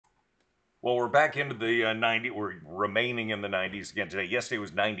Well, we're back into the 90. We're remaining in the 90s again today. Yesterday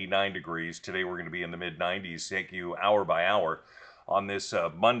was 99 degrees. Today we're going to be in the mid 90s. Take you hour by hour on this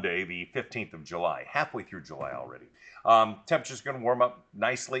Monday, the 15th of July. Halfway through July already. Temperature's going to warm up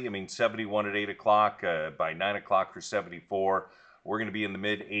nicely. I mean, 71 at 8 o'clock. By 9 o'clock for 74. We're going to be in the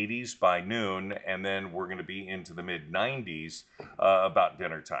mid 80s by noon, and then we're going to be into the mid 90s about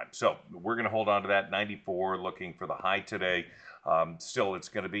dinner time. So we're going to hold on to that 94, looking for the high today. Still, it's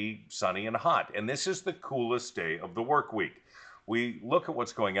going to be sunny and hot, and this is the coolest day of the work week. We look at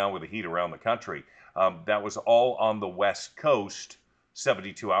what's going on with the heat around the country. That was all on the West Coast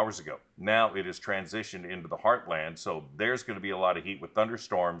 72 hours ago. Now it has transitioned into the heartland, so there's going to be a lot of heat with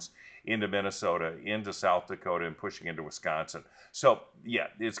thunderstorms into Minnesota, into South Dakota, and pushing into Wisconsin. So, yeah,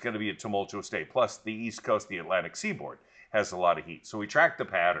 it's going to be a tumultuous day. Plus, the East Coast, the Atlantic seaboard, has a lot of heat. So we track the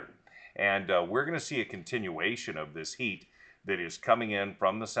pattern, and we're going to see a continuation of this heat that is coming in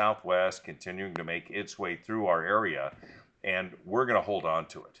from the southwest, continuing to make its way through our area, and we're going to hold on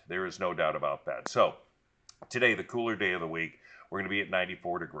to it. There is no doubt about that. So today, the cooler day of the week, we're going to be at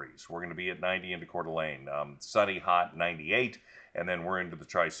 94 degrees. We're going to be at 90 into Coeur d'Alene. Sunny, hot, 98, and then we're into the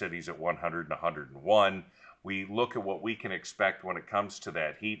Tri-Cities at 100 and 101. We look at what we can expect when it comes to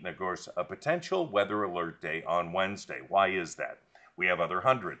that heat, and of course, a potential weather alert day on Wednesday. Why is that? We have other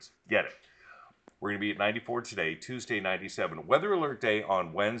hundreds. Get it. We're going to be at 94 today, Tuesday 97. Weather alert day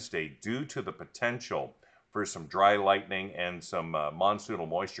on Wednesday due to the potential for some dry lightning and some monsoonal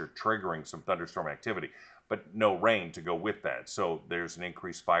moisture triggering some thunderstorm activity, but no rain to go with that. So there's an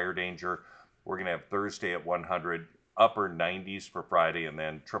increased fire danger. We're going to have Thursday at 100, upper 90s for Friday, and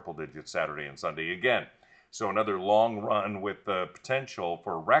then triple digits Saturday and Sunday again. So another long run with the potential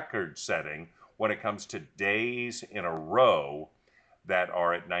for record setting when it comes to days in a row that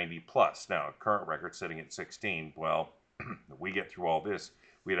are at 90 plus. Now, current record sitting at 16. Well, we get through all this,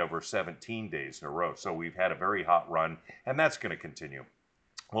 we had over 17 days in a row. So we've had a very hot run, and that's going to continue.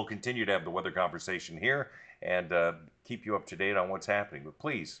 We'll continue to have the weather conversation here and keep you up to date on what's happening. But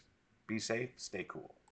please be safe, stay cool.